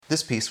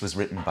This piece was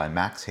written by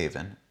Max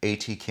Haven,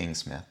 A.T.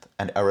 Kingsmith,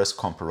 and Eris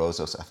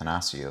Komporozos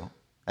Athanasiou,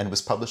 and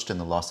was published in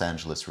the Los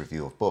Angeles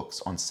Review of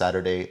Books on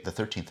Saturday, the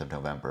 13th of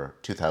November,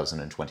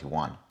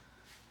 2021.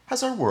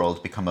 Has our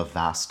world become a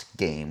vast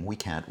game we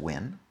can't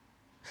win?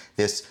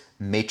 This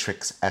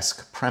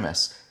Matrix-esque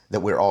premise that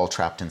we're all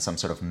trapped in some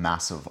sort of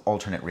massive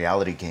alternate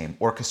reality game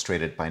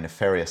orchestrated by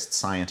nefarious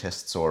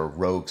scientists or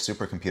rogue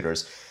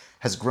supercomputers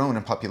has grown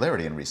in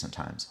popularity in recent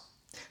times.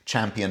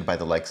 Championed by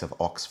the likes of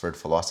Oxford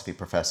philosophy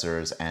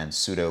professors and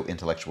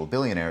pseudo-intellectual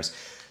billionaires,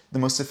 the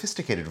most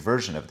sophisticated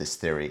version of this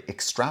theory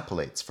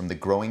extrapolates from the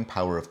growing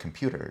power of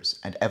computers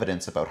and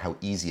evidence about how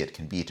easy it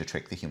can be to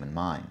trick the human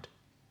mind.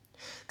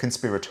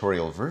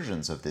 Conspiratorial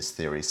versions of this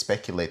theory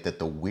speculate that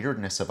the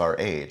weirdness of our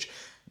age,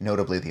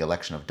 notably the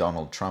election of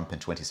Donald Trump in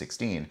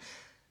 2016,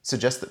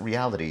 suggests that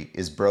reality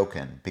is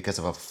broken because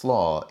of a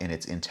flaw in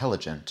its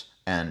intelligent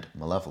and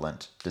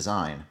malevolent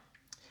design.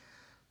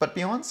 But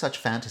beyond such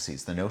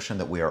fantasies, the notion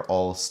that we are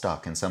all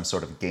stuck in some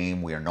sort of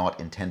game we are not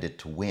intended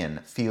to win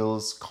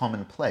feels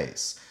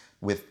commonplace,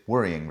 with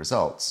worrying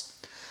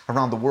results.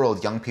 Around the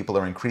world, young people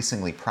are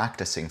increasingly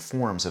practicing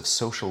forms of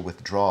social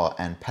withdrawal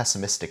and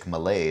pessimistic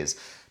malaise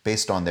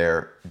based on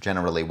their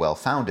generally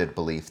well-founded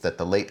belief that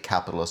the late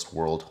capitalist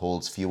world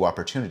holds few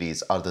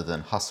opportunities other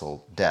than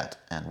hustle, debt,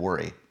 and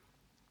worry.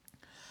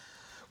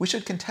 We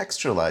should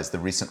contextualize the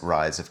recent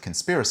rise of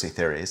conspiracy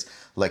theories,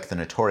 like the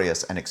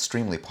notorious and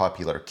extremely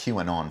popular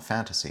QAnon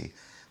fantasy,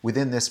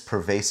 within this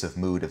pervasive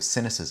mood of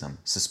cynicism,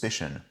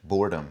 suspicion,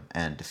 boredom,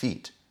 and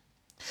defeat.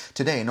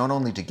 Today, not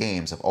only do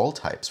games of all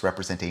types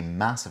represent a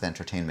massive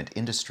entertainment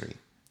industry,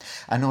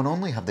 and not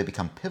only have they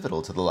become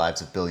pivotal to the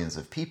lives of billions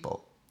of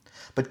people,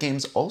 but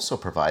games also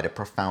provide a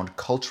profound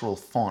cultural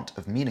font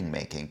of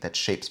meaning-making that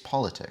shapes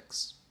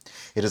politics.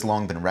 It has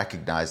long been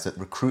recognized that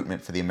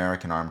recruitment for the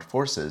American Armed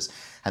Forces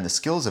and the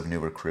skills of new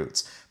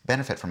recruits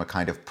benefit from a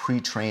kind of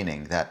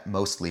pre-training that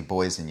mostly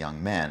boys and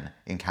young men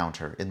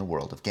encounter in the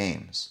world of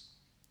games.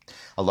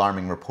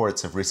 Alarming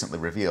reports have recently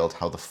revealed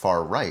how the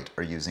far right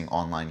are using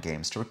online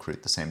games to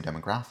recruit the same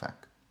demographic.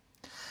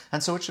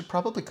 And so it should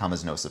probably come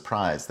as no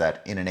surprise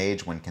that in an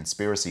age when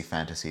conspiracy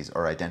fantasies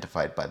are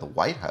identified by the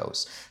White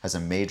House as a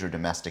major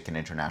domestic and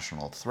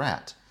international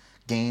threat,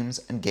 games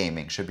and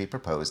gaming should be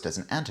proposed as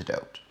an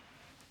antidote.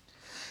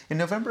 In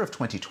November of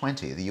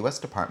 2020, the U.S.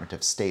 Department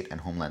of State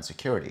and Homeland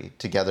Security,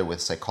 together with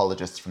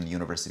psychologists from the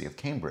University of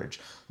Cambridge,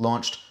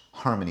 launched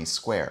Harmony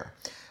Square,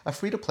 a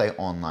free-to-play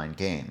online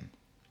game.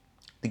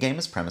 The game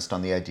is premised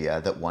on the idea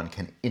that one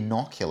can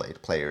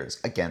inoculate players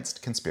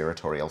against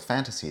conspiratorial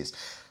fantasies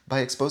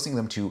by exposing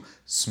them to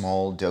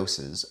small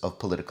doses of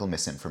political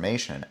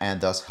misinformation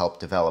and thus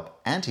help develop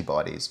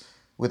antibodies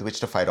with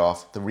which to fight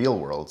off the real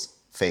world's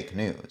fake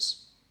news.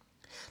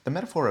 The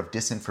metaphor of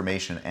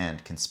disinformation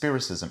and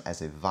conspiracism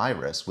as a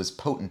virus was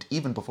potent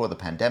even before the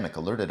pandemic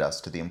alerted us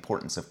to the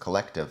importance of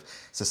collective,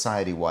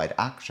 society-wide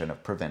action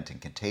of preventing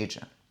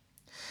contagion.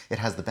 It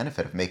has the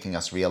benefit of making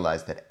us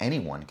realize that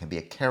anyone can be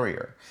a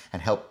carrier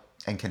and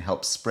can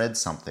help spread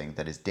something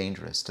that is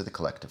dangerous to the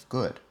collective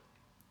good.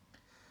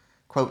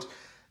 Quote,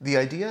 "The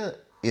idea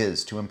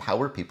is to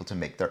empower people to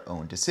make their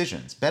own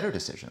decisions, better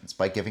decisions,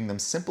 by giving them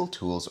simple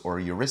tools or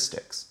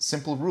heuristics,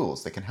 simple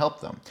rules that can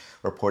help them,"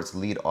 reports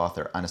lead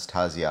author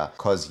Anastasia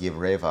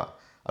Kozyreeva,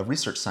 a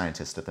research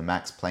scientist at the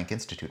Max Planck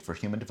Institute for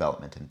Human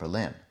Development in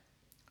Berlin.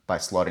 By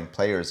slotting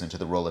players into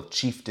the role of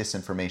chief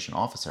disinformation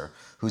officer,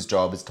 whose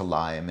job is to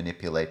lie and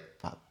manipulate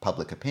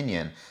public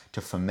opinion to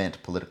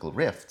foment political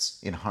rifts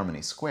in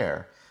Harmony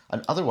Square,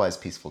 an otherwise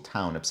peaceful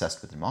town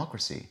obsessed with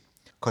democracy,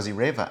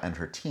 Kozyreeva and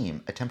her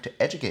team attempt to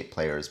educate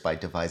players by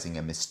devising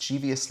a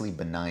mischievously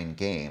benign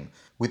game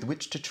with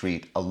which to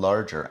treat a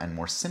larger and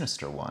more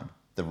sinister one,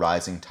 the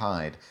rising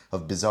tide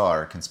of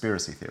bizarre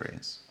conspiracy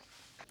theories.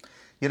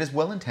 Yet as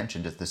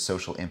well-intentioned as this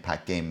social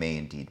impact game may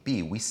indeed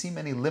be, we see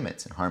many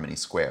limits in Harmony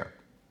Square.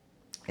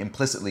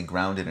 Implicitly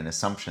grounded in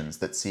assumptions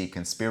that see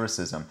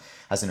conspiracism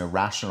as an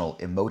irrational,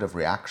 emotive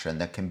reaction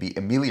that can be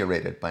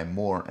ameliorated by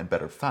more and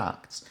better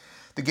facts,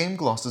 the game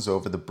glosses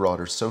over the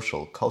broader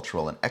social,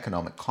 cultural, and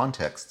economic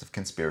contexts of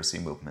conspiracy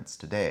movements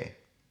today.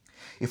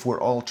 If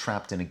we're all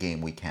trapped in a game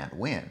we can't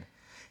win,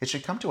 it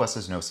should come to us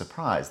as no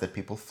surprise that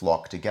people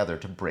flock together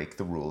to break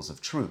the rules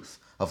of truth,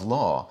 of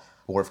law,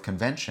 or of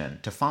convention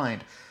to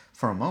find,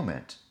 for a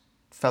moment,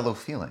 fellow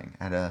feeling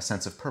and a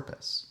sense of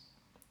purpose.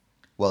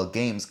 While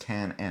games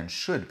can and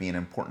should be an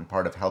important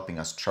part of helping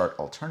us chart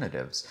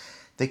alternatives,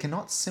 they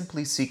cannot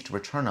simply seek to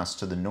return us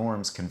to the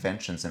norms,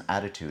 conventions, and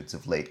attitudes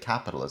of late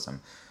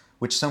capitalism,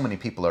 which so many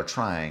people are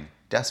trying,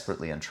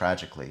 desperately and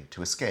tragically,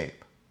 to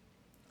escape.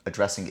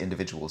 Addressing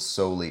individuals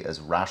solely as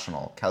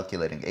rational,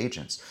 calculating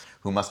agents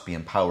who must be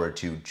empowered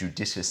to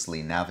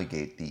judiciously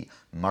navigate the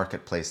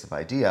marketplace of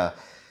idea,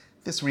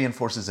 this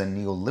reinforces a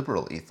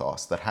neoliberal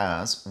ethos that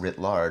has, writ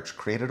large,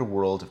 created a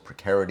world of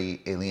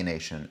precarity,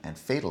 alienation, and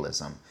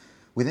fatalism,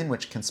 within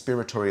which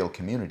conspiratorial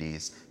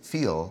communities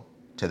feel,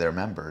 to their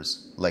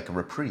members, like a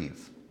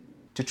reprieve.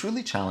 To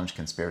truly challenge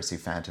conspiracy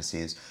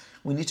fantasies,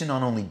 we need to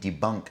not only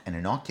debunk and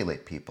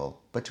inoculate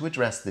people, but to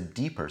address the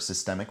deeper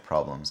systemic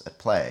problems at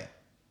play.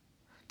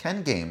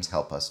 Can games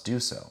help us do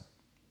so?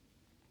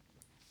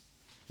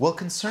 While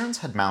concerns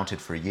had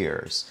mounted for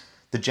years,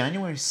 the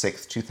January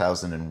 6,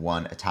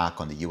 2001 attack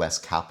on the US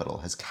Capitol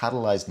has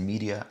catalyzed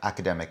media,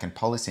 academic, and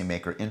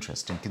policymaker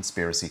interest in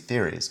conspiracy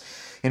theories,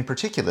 in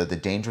particular the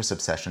dangerous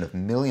obsession of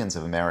millions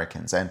of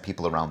Americans and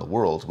people around the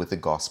world with the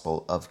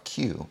gospel of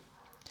Q.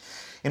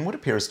 In what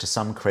appears to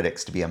some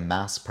critics to be a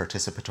mass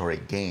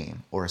participatory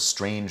game or a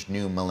strange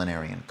new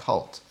millenarian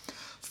cult,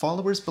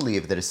 followers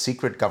believe that a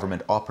secret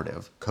government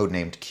operative,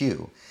 codenamed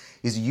Q,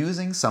 is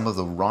using some of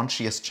the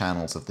raunchiest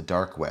channels of the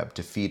dark web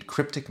to feed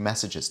cryptic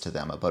messages to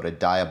them about a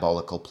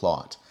diabolical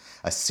plot.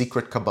 A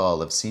secret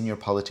cabal of senior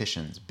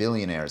politicians,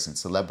 billionaires, and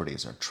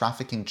celebrities are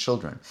trafficking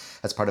children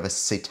as part of a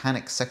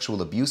satanic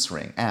sexual abuse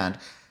ring, and,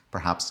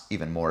 perhaps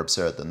even more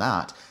absurd than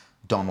that,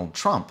 Donald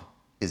Trump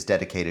is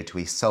dedicated to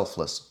a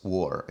selfless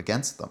war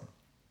against them.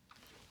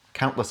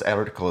 Countless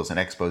articles and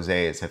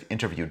exposés have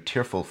interviewed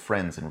tearful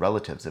friends and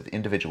relatives of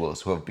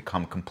individuals who have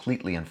become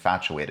completely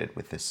infatuated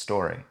with this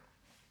story.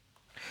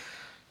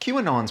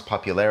 QAnon's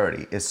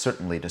popularity is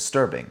certainly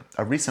disturbing.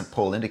 A recent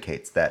poll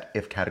indicates that,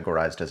 if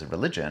categorized as a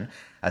religion,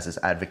 as is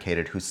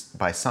advocated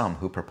by some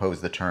who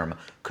propose the term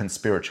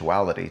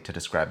conspirituality to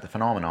describe the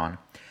phenomenon,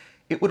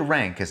 it would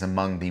rank as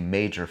among the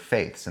major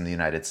faiths in the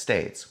United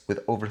States,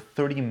 with over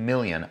 30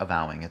 million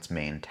avowing its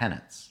main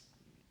tenets.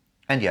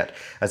 And yet,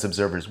 as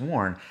observers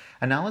warn,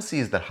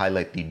 analyses that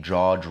highlight the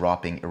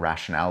jaw-dropping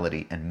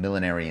irrationality and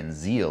millenarian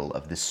zeal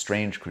of this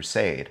strange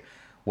crusade,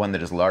 one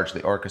that is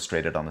largely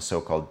orchestrated on the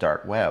so-called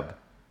dark web,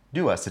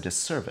 do us a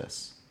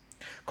disservice.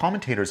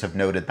 Commentators have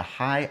noted the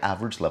high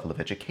average level of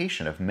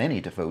education of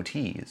many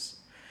devotees.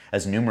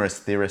 As numerous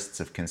theorists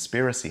of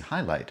conspiracy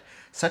highlight,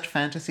 such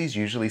fantasies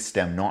usually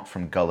stem not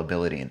from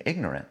gullibility and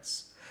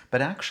ignorance,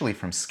 but actually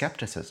from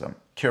skepticism,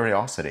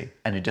 curiosity,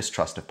 and a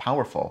distrust of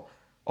powerful,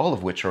 all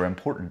of which are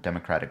important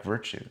democratic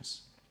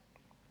virtues.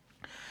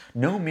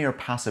 No mere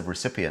passive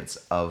recipients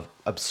of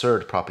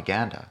absurd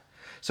propaganda,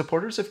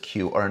 supporters of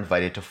Q are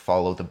invited to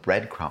follow the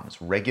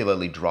breadcrumbs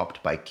regularly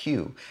dropped by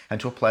Q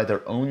and to apply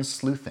their own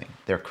sleuthing,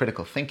 their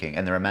critical thinking,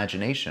 and their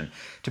imagination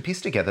to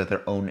piece together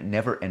their own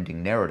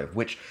never-ending narrative,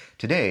 which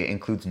today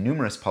includes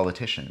numerous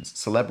politicians,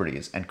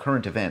 celebrities, and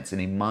current events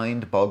in a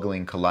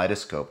mind-boggling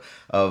kaleidoscope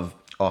of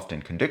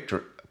often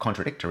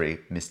contradictory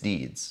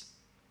misdeeds.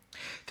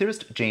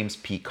 Theorist James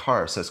P.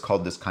 Carse has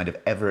called this kind of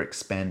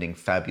ever-expanding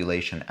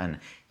fabulation an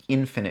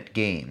infinite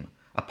game,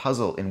 a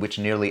puzzle in which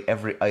nearly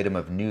every item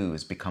of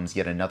news becomes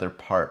yet another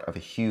part of a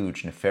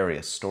huge,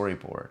 nefarious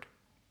storyboard.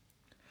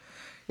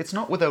 It's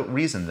not without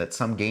reason that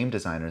some game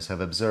designers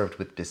have observed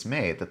with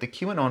dismay that the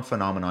QAnon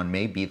phenomenon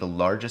may be the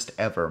largest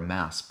ever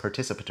mass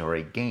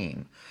participatory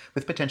game,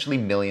 with potentially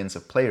millions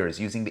of players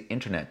using the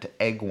internet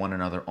to egg one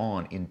another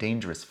on in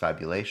dangerous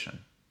fabulation.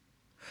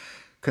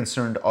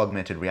 Concerned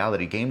augmented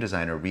reality game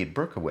designer Reed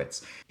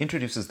Berkowitz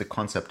introduces the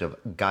concept of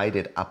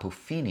guided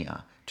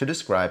apophenia to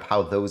describe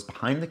how those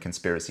behind the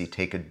conspiracy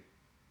take a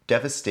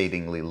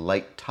devastatingly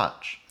light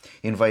touch,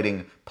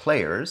 inviting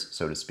players,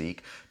 so to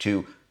speak,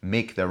 to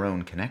make their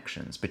own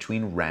connections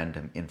between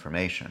random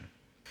information.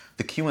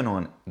 The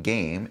QAnon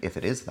game, if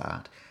it is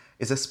that,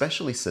 is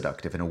especially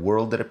seductive in a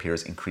world that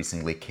appears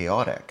increasingly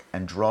chaotic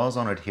and draws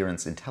on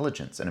adherents'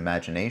 intelligence and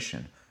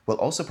imagination, while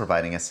also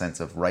providing a sense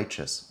of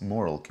righteous,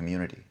 moral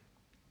community.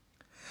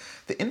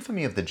 The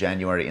infamy of the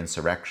January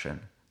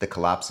insurrection, the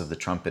collapse of the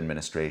Trump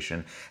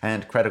administration,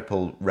 and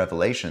credible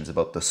revelations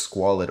about the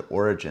squalid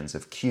origins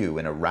of Q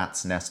in a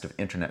rat's nest of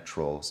internet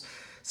trolls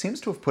seems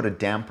to have put a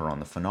damper on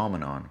the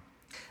phenomenon.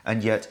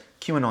 And yet,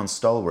 QAnon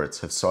stalwarts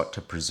have sought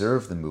to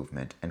preserve the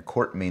movement and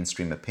court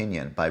mainstream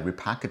opinion by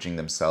repackaging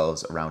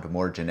themselves around a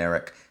more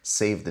generic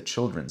Save the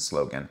Children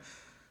slogan,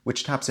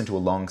 which taps into a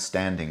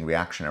long-standing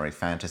reactionary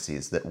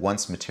fantasies that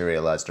once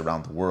materialized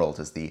around the world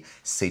as the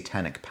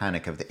satanic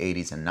panic of the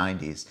 80s and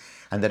 90s,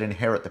 and that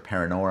inherit the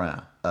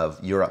paranoia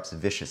of Europe's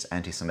vicious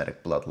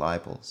anti-Semitic blood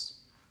libels.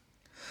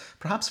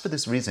 Perhaps for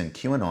this reason,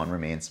 QAnon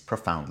remains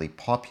profoundly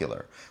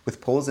popular,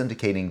 with polls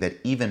indicating that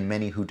even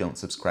many who don't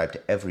subscribe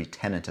to every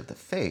tenet of the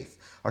faith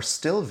are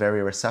still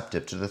very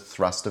receptive to the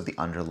thrust of the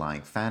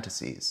underlying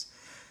fantasies,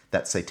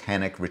 that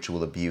satanic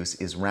ritual abuse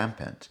is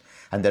rampant,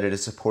 and that it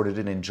is supported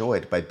and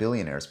enjoyed by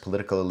billionaires,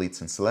 political elites,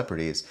 and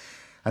celebrities,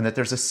 and that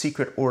there's a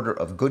secret order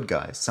of good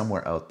guys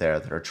somewhere out there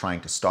that are trying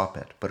to stop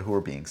it, but who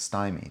are being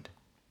stymied.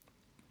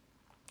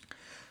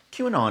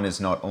 QAnon is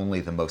not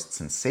only the most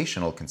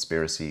sensational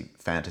conspiracy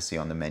fantasy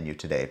on the menu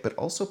today, but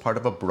also part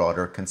of a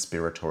broader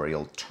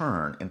conspiratorial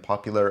turn in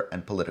popular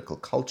and political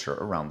culture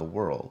around the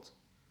world.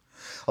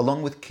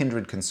 Along with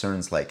kindred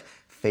concerns like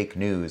fake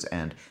news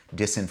and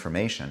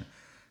disinformation,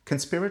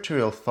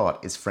 conspiratorial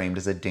thought is framed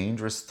as a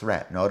dangerous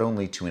threat not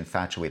only to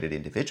infatuated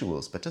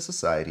individuals, but to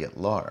society at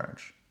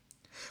large.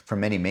 For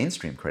many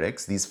mainstream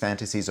critics, these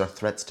fantasies are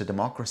threats to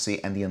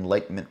democracy and the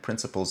Enlightenment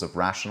principles of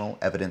rational,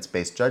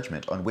 evidence-based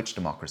judgment on which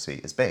democracy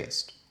is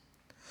based.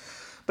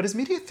 But But as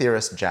media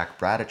theorist Jack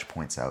Bradich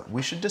points out,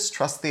 we should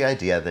distrust the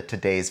idea that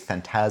today's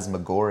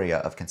phantasmagoria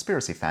of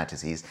conspiracy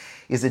fantasies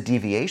is a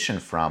deviation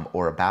from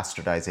or a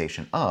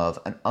bastardization of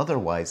an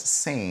otherwise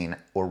sane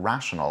or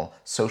rational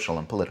social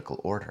and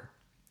political order.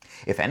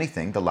 If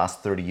anything, the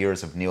last 30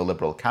 years of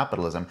neoliberal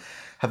capitalism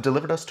have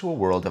delivered us to a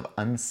world of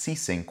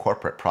unceasing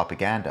corporate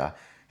propaganda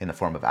in the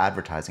form of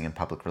advertising and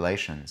public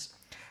relations,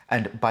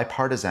 and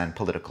bipartisan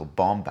political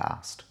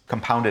bombast,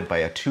 compounded by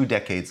a 2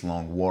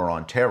 decades-long war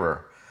on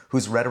terror,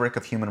 whose rhetoric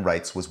of human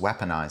rights was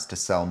weaponized to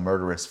sell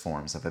murderous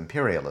forms of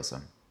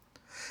imperialism.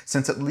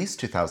 Since at least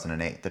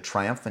 2008, the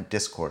triumphant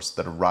discourse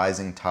that a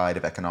rising tide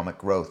of economic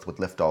growth would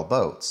lift all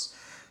boats,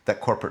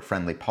 that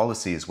corporate-friendly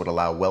policies would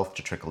allow wealth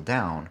to trickle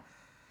down,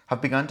 have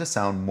begun to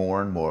sound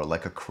more and more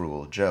like a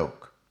cruel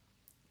joke.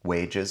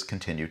 Wages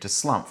continue to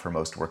slump for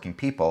most working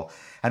people,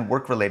 and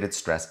work-related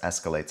stress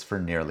escalates for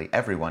nearly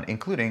everyone,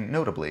 including,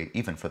 notably,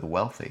 even for the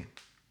wealthy.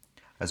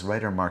 As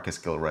writer Marcus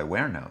Gilroy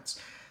Ware notes,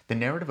 the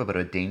narrative about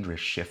a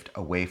dangerous shift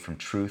away from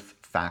truth,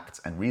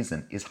 facts, and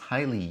reason is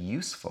highly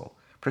useful,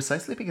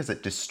 precisely because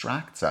it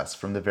distracts us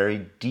from the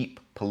very deep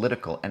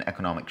political and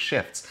economic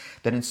shifts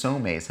that in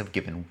some ways have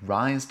given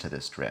rise to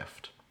this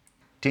drift.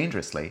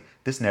 Dangerously,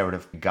 this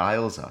narrative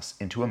beguiles us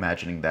into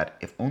imagining that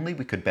if only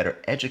we could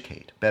better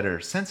educate, better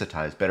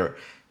sensitize, better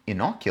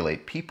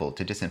inoculate people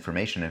to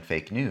disinformation and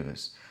fake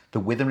news,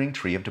 the withering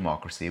tree of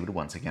democracy would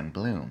once again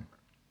bloom.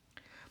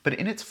 But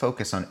in its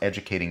focus on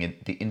educating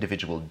the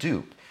individual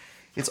dupe,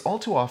 it's all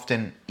too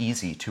often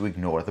easy to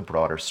ignore the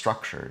broader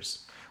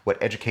structures, what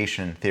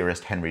education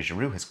theorist Henry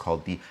Giroux has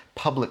called the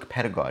public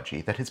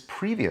pedagogy that has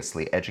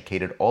previously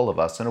educated all of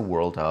us in a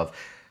world of,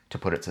 to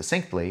put it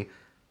succinctly,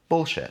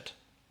 bullshit.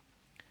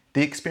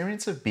 The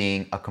experience of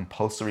being a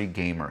compulsory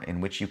gamer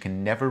in which you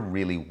can never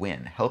really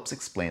win helps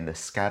explain the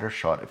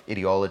scattershot of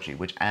ideology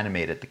which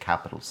animated the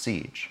Capitol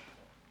siege.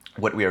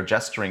 What we are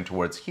gesturing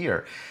towards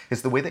here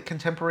is the way that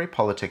contemporary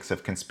politics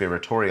of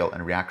conspiratorial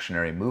and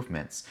reactionary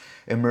movements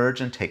emerge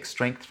and take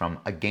strength from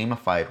a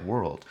gamified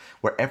world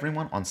where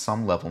everyone on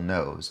some level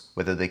knows,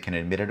 whether they can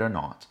admit it or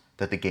not,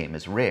 that the game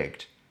is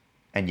rigged,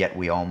 and yet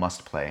we all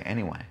must play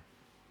anyway.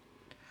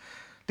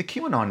 The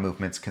QAnon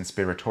movement's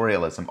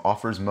conspiratorialism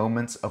offers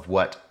moments of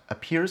what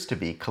appears to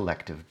be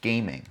collective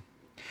gaming.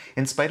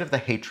 In spite of the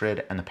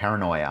hatred and the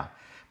paranoia,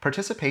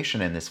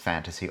 participation in this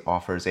fantasy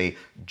offers a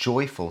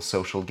joyful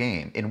social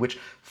game in which,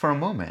 for a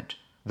moment,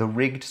 the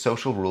rigged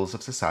social rules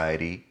of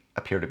society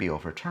appear to be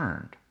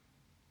overturned.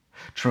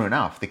 True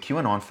enough, the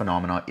QAnon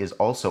phenomena is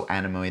also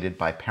animated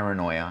by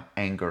paranoia,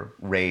 anger,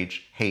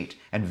 rage, hate,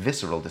 and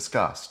visceral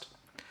disgust.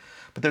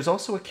 But there's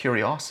also a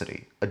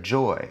curiosity, a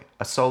joy,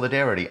 a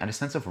solidarity, and a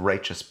sense of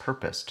righteous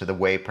purpose to the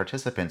way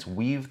participants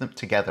weave them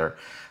together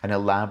an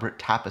elaborate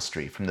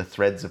tapestry from the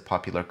threads of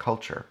popular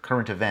culture,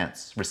 current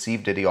events,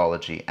 received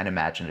ideology, and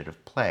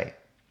imaginative play.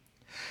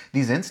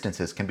 These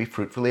instances can be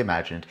fruitfully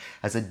imagined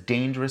as a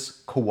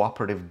dangerous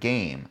cooperative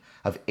game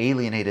of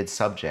alienated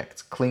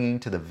subjects clinging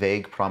to the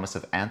vague promise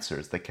of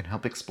answers that can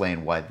help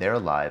explain why their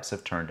lives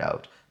have turned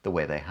out the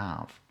way they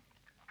have.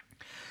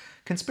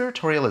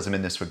 Conspiratorialism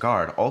in this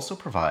regard also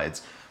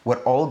provides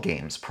what all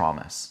games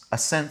promise, a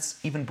sense,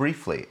 even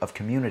briefly, of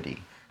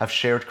community, of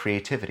shared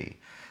creativity,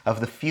 of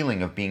the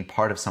feeling of being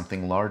part of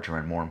something larger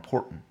and more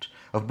important,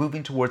 of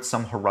moving towards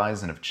some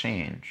horizon of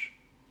change.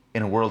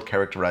 In a world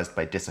characterized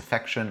by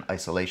disaffection,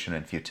 isolation,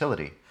 and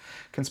futility,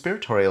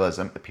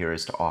 conspiratorialism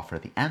appears to offer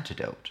the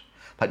antidote,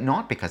 but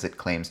not because it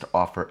claims to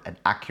offer an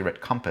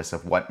accurate compass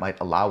of what might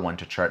allow one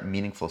to chart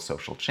meaningful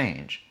social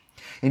change.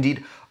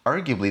 Indeed,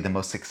 arguably the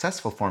most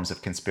successful forms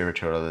of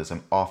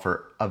conspiratorialism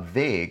offer a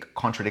vague,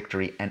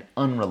 contradictory, and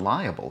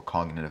unreliable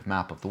cognitive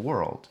map of the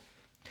world.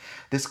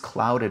 This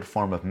clouded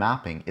form of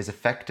mapping is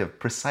effective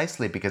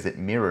precisely because it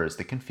mirrors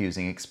the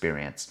confusing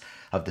experience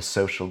of the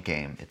social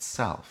game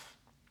itself.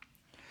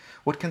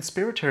 What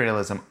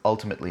conspiratorialism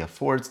ultimately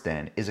affords,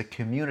 then, is a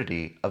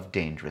community of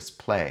dangerous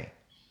play.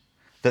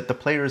 That the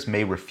players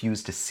may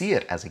refuse to see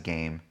it as a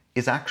game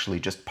is actually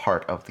just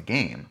part of the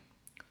game.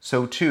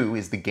 So too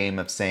is the game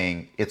of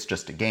saying it's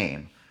just a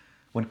game,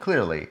 when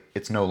clearly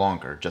it's no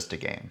longer just a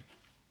game.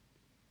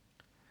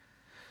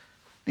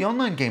 The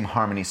online game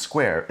Harmony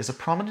Square is a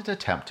prominent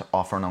attempt to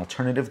offer an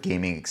alternative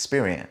gaming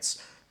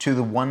experience to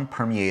the one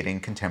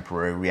permeating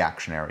contemporary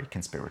reactionary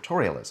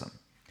conspiratorialism.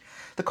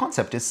 The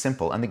concept is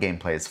simple and the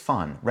gameplay is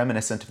fun,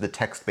 reminiscent of the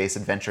text-based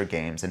adventure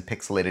games and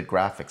pixelated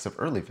graphics of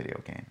early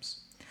video games.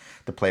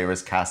 The player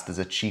is cast as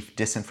a chief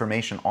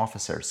disinformation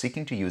officer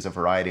seeking to use a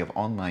variety of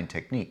online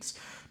techniques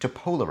to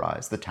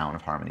polarize the town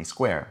of Harmony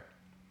Square.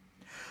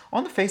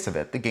 On the face of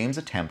it, the game's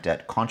attempt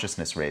at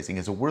consciousness raising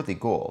is a worthy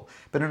goal,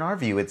 but in our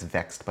view it's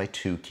vexed by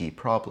two key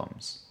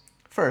problems.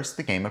 First,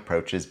 the game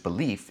approaches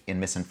belief in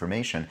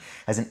misinformation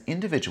as an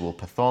individual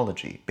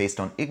pathology based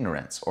on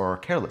ignorance or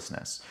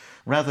carelessness,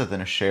 rather than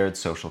a shared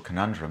social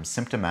conundrum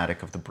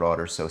symptomatic of the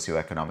broader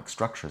socioeconomic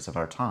structures of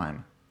our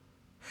time.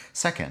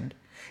 Second,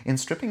 in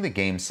stripping the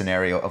game's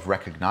scenario of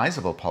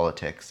recognizable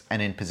politics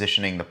and in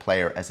positioning the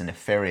player as a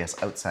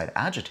nefarious outside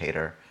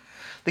agitator,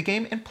 The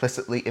game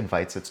implicitly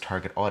invites its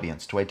target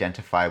audience to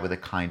identify with a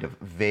kind of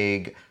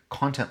vague,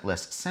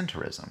 contentless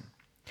centrism.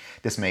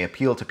 This may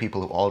appeal to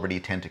people who already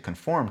tend to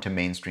conform to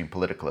mainstream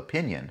political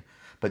opinion,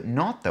 but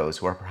not those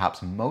who are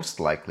perhaps most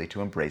likely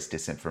to embrace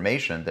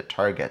disinformation that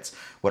targets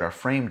what are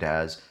framed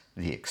as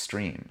the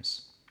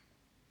extremes.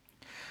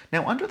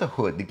 Now, under the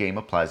hood, the game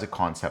applies a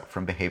concept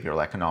from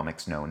behavioral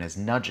economics known as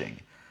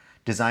nudging,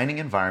 designing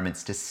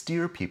environments to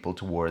steer people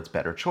towards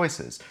better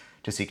choices,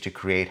 to seek to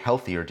create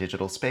healthier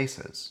digital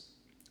spaces.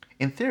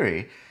 In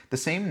theory, the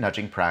same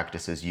nudging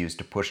practices used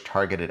to push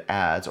targeted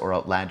ads or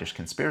outlandish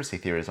conspiracy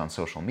theories on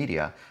social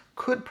media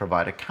could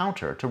provide a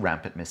counter to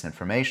rampant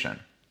misinformation.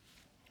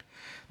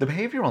 The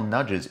behavioral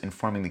nudges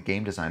informing the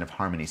game design of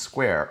Harmony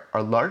Square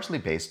are largely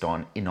based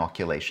on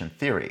inoculation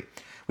theory,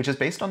 which is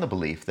based on the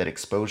belief that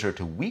exposure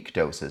to weak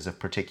doses of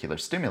particular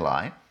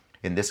stimuli,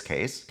 in this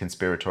case,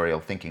 conspiratorial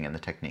thinking and the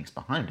techniques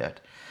behind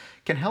it,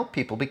 can help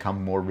people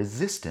become more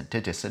resistant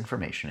to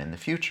disinformation in the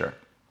future.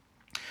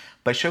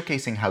 By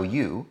showcasing how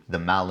you, the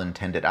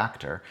malintended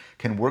actor,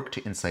 can work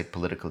to incite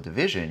political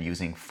division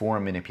using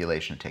form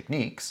manipulation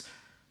techniques,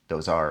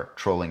 those are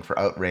trolling for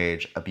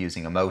outrage,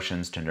 abusing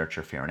emotions to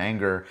nurture fear and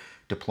anger,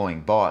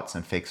 deploying bots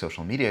and fake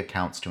social media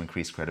accounts to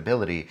increase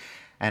credibility,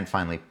 and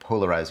finally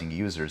polarizing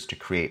users to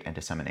create and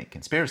disseminate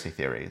conspiracy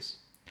theories.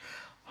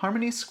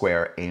 Harmony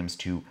Square aims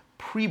to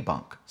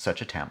pre-bunk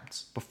such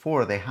attempts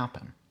before they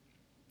happen.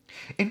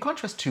 In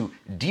contrast to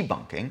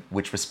debunking,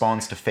 which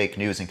responds to fake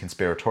news and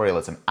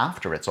conspiratorialism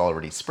after it's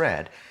already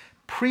spread,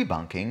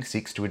 pre-bunking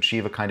seeks to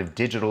achieve a kind of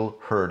digital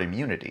herd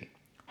immunity.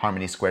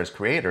 Harmony Square's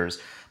creators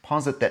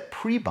posit that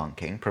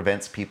pre-bunking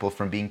prevents people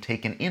from being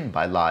taken in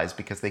by lies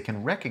because they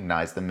can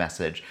recognize the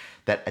message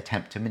that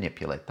attempt to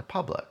manipulate the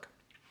public.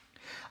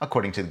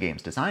 According to the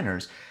game's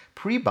designers,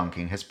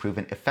 pre-bunking has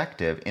proven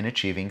effective in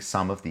achieving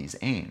some of these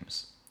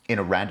aims. In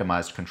a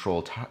randomized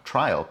controlled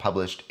trial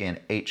published in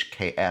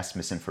HKS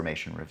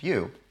Misinformation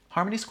Review,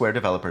 Harmony Square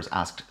developers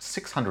asked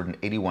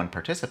 681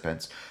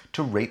 participants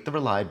to rate the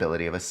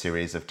reliability of a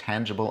series of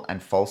tangible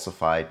and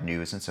falsified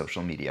news and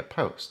social media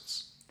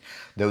posts.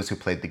 Those who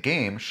played the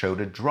game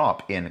showed a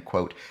drop in,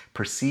 quote,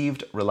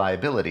 perceived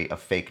reliability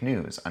of fake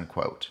news,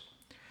 unquote,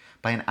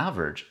 by an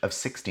average of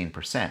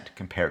 16%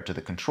 compared to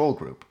the control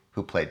group,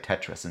 who played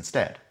Tetris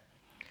instead.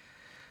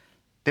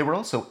 They were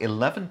also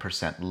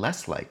 11%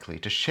 less likely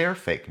to share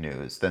fake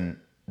news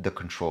than the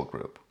control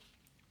group.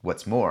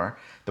 What's more,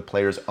 the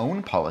players'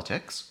 own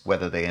politics,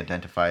 whether they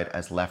identified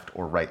as left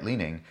or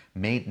right-leaning,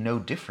 made no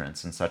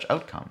difference in such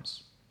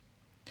outcomes.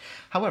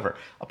 However,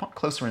 upon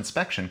closer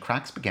inspection,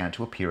 cracks began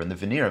to appear in the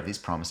veneer of these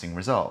promising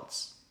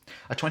results.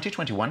 A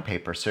 2021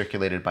 paper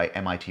circulated by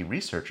MIT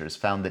researchers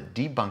found that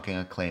debunking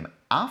a claim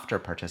after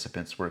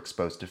participants were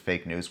exposed to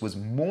fake news was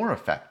more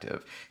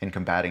effective in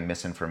combating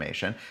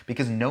misinformation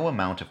because no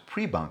amount of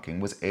pre-bunking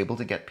was able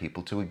to get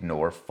people to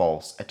ignore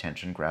false,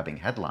 attention-grabbing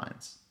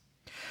headlines.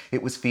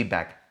 It was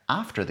feedback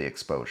after the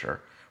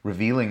exposure,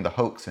 revealing the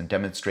hoax and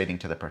demonstrating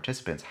to the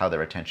participants how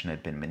their attention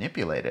had been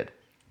manipulated,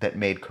 that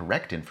made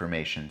correct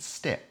information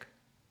stick.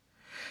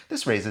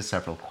 This raises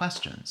several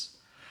questions.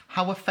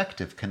 How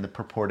effective can the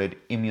purported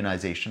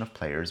immunization of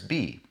players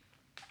be?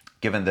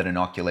 Given that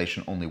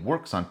inoculation only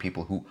works on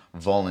people who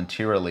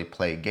voluntarily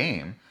play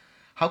game,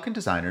 how can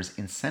designers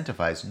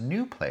incentivize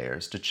new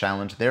players to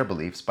challenge their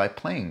beliefs by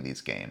playing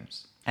these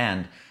games?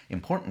 And,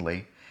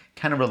 importantly,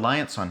 can a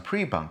reliance on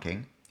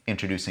pre-bunking,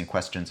 introducing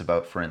questions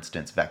about, for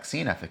instance,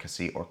 vaccine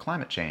efficacy or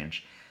climate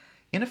change,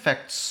 in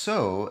effect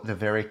sow the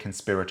very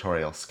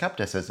conspiratorial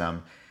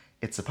skepticism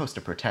it's supposed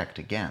to protect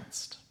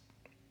against?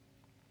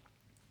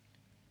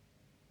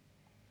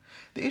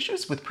 The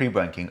issues with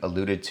pre-bunking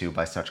alluded to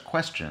by such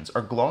questions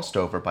are glossed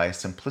over by a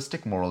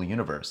simplistic moral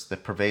universe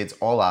that pervades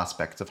all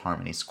aspects of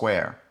Harmony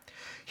Square.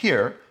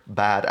 Here,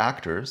 bad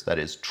actors, that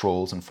is,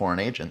 trolls and foreign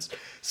agents,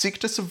 seek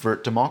to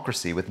subvert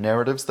democracy with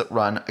narratives that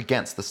run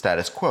against the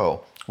status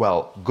quo,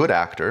 while good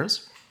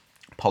actors,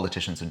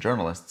 politicians and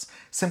journalists,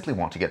 simply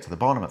want to get to the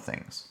bottom of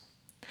things.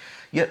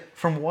 Yet,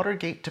 from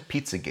Watergate to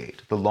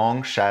Pizzagate, the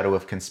long shadow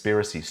of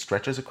conspiracy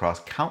stretches across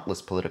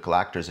countless political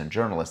actors and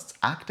journalists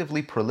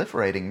actively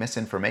proliferating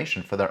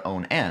misinformation for their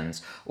own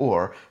ends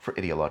or for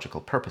ideological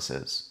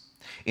purposes.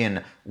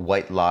 In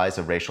White Lies,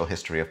 A Racial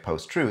History of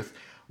Post-Truth,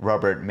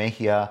 Robert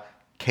Mejia,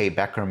 Kay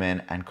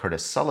Beckerman, and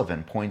Curtis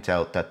Sullivan point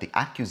out that the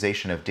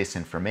accusation of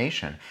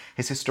disinformation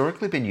has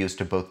historically been used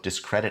to both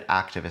discredit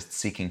activists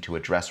seeking to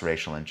address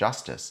racial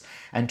injustice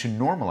and to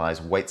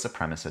normalize white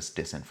supremacist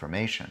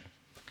disinformation.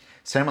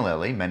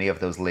 Similarly, many of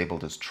those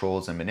labeled as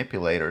trolls and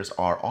manipulators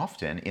are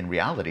often, in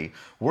reality,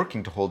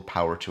 working to hold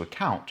power to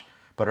account,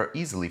 but are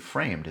easily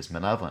framed as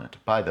malevolent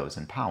by those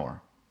in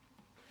power.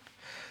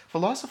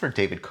 Philosopher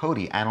David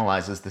Cody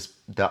analyzes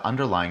the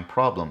underlying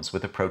problems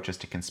with approaches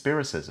to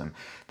conspiracism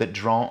that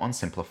draw on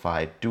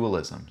simplified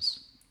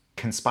dualisms.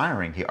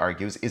 Conspiring, he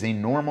argues, is a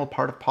normal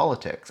part of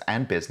politics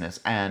and business,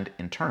 and,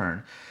 in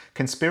turn,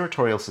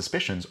 conspiratorial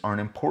suspicions are an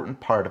important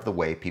part of the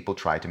way people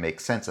try to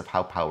make sense of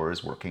how power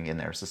is working in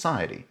their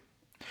society.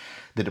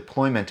 The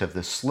deployment of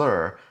the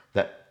slur,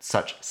 that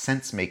such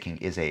sense-making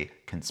is a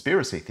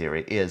conspiracy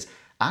theory is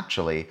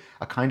actually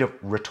a kind of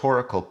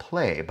rhetorical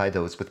play by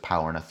those with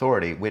power and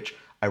authority, which,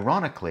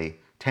 ironically,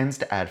 tends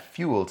to add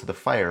fuel to the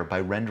fire by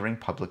rendering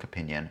public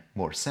opinion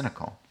more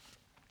cynical.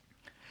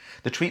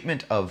 The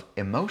treatment of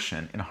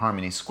emotion in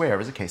Harmony Square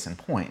is a case in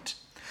point.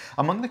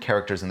 Among the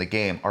characters in the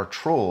game are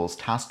trolls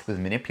tasked with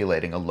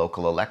manipulating a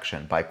local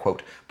election by,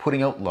 quote,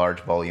 putting out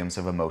large volumes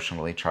of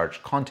emotionally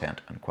charged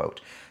content, unquote,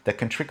 that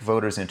can trick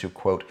voters into,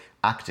 quote,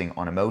 acting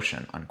on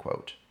emotion,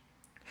 unquote.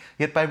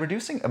 Yet by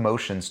reducing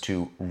emotions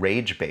to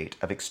rage bait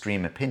of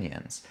extreme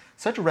opinions,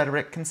 such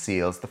rhetoric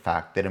conceals the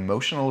fact that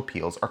emotional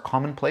appeals are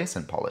commonplace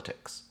in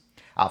politics.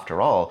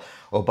 After all,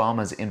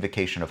 Obama's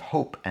invocation of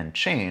hope and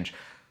change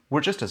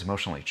were just as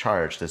emotionally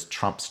charged as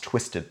Trump's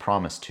twisted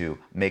promise to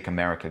make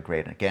America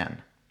great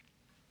again.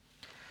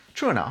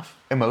 True enough,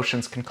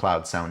 emotions can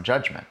cloud sound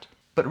judgment,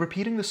 but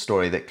repeating the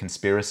story that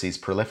conspiracies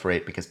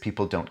proliferate because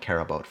people don't care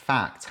about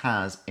facts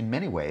has, in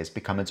many ways,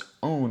 become its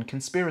own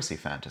conspiracy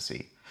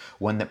fantasy,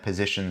 one that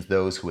positions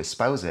those who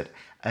espouse it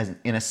as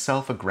in a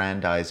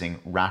self-aggrandizing,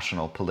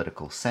 rational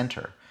political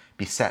center,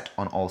 beset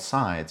on all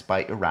sides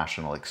by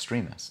irrational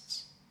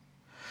extremists.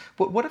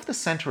 But what if the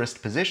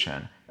centrist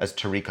position, as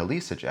Tariq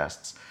Ali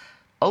suggests,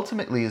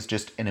 ultimately is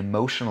just an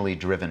emotionally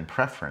driven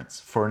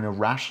preference for an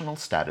irrational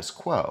status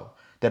quo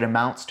that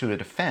amounts to a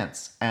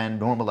defense and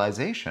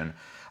normalization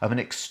of an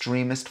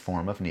extremist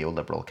form of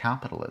neoliberal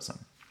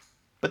capitalism?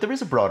 But there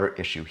is a broader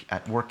issue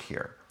at work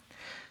here.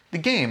 The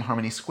game,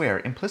 Harmony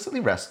Square, implicitly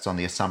rests on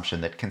the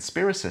assumption that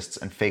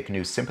conspiracists and fake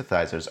news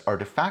sympathizers are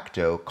de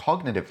facto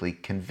cognitively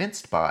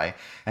convinced by,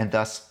 and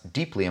thus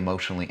deeply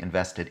emotionally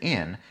invested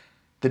in,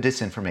 the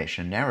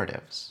disinformation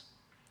narratives.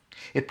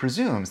 It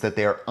presumes that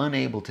they are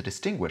unable to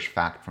distinguish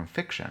fact from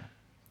fiction.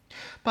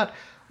 But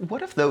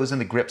what if those in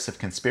the grips of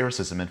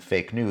conspiracism and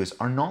fake news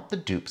are not the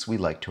dupes we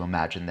like to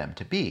imagine them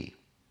to be?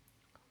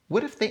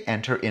 What if they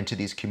enter into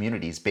these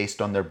communities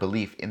based on their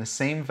belief in the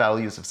same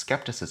values of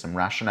skepticism,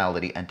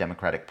 rationality, and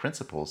democratic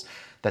principles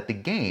that the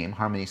game,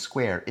 Harmony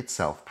Square,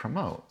 itself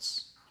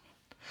promotes?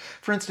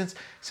 For instance,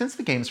 since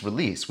the game's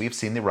release, we have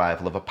seen the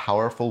arrival of a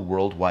powerful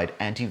worldwide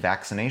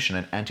anti-vaccination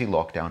and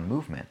anti-lockdown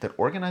movement that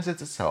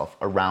organizes itself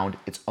around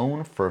its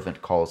own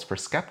fervent calls for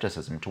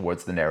skepticism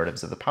towards the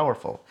narratives of the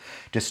powerful,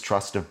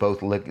 distrust of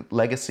both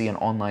legacy and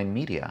online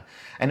media,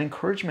 and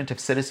encouragement of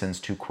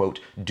citizens to, quote,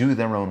 do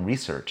their own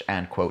research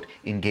and, quote,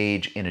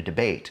 engage in a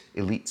debate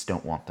elites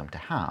don't want them to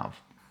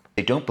have.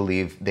 They don't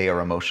believe they are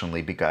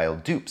emotionally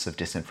beguiled dupes of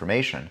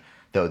disinformation,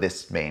 though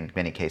this may in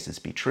many cases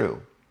be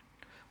true.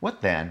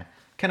 What then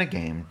can a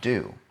game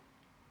do?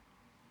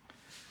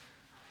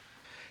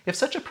 If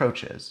such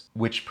approaches,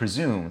 which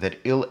presume that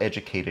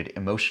ill-educated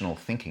emotional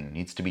thinking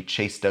needs to be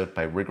chased out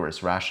by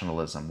rigorous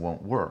rationalism,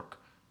 won't work,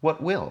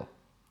 what will?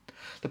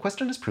 The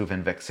question has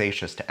proven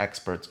vexatious to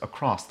experts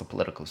across the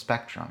political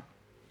spectrum.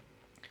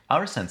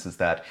 Our sense is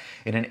that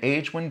in an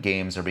age when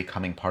games are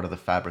becoming part of the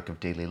fabric of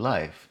daily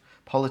life,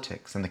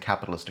 politics, and the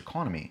capitalist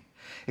economy,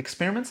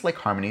 experiments like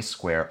Harmony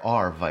Square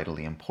are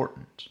vitally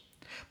important.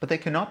 But they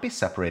cannot be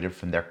separated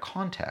from their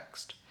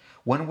context,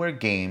 one where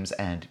games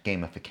and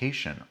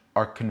gamification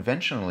are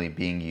conventionally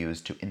being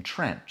used to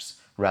entrench,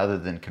 rather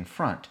than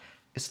confront,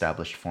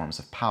 established forms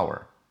of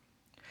power.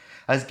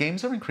 As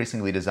games are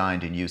increasingly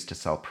designed and used to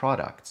sell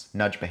products,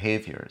 nudge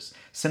behaviors,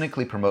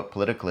 cynically promote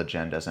political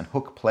agendas, and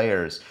hook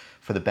players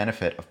for the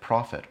benefit of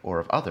profit or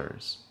of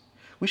others,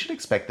 we should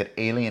expect that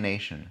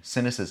alienation,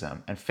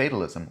 cynicism, and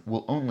fatalism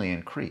will only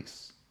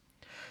increase.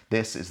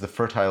 This is the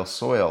fertile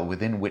soil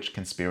within which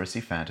conspiracy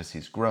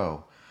fantasies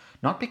grow,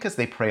 not because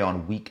they prey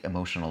on weak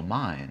emotional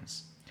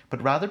minds,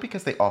 but rather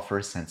because they offer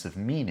a sense of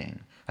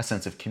meaning, a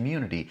sense of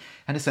community,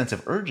 and a sense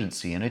of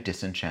urgency in a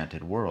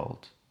disenchanted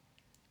world.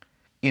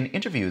 In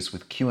interviews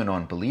with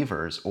QAnon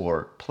believers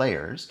or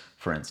players,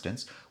 for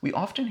instance, we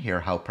often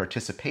hear how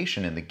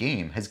participation in the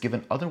game has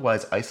given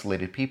otherwise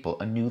isolated people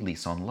a new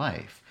lease on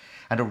life,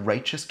 and a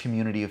righteous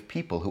community of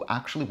people who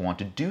actually want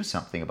to do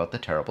something about the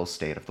terrible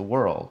state of the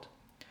world.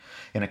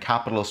 In a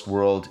capitalist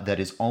world that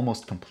is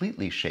almost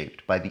completely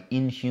shaped by the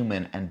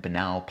inhuman and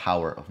banal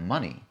power of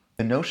money,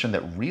 the notion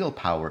that real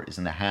power is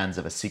in the hands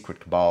of a secret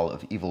cabal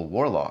of evil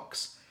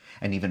warlocks,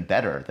 and even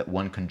better, that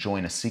one can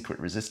join a secret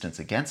resistance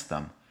against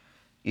them,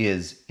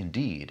 is,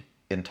 indeed,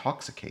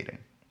 intoxicating.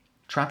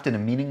 Trapped in a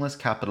meaningless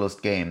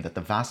capitalist game that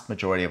the vast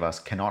majority of us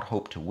cannot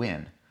hope to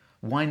win,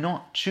 why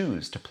not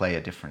choose to play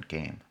a different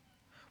game?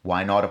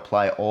 Why not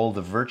apply all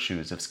the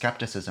virtues of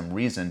skepticism,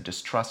 reason,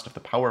 distrust of the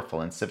powerful,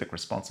 and civic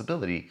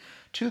responsibility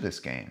to this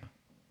game?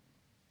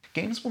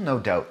 Games will no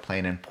doubt play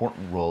an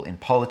important role in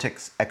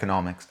politics,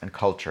 economics, and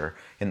culture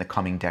in the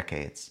coming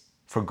decades,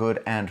 for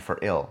good and for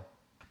ill.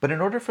 But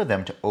in order for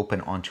them to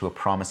open onto a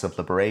promise of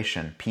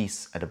liberation,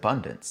 peace, and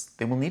abundance,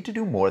 they will need to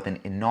do more than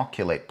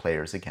inoculate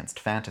players against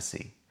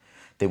fantasy.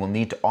 They will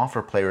need to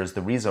offer players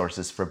the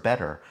resources for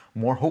better,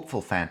 more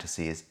hopeful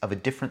fantasies of a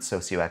different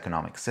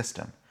socioeconomic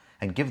system,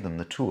 and give them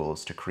the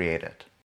tools to create it.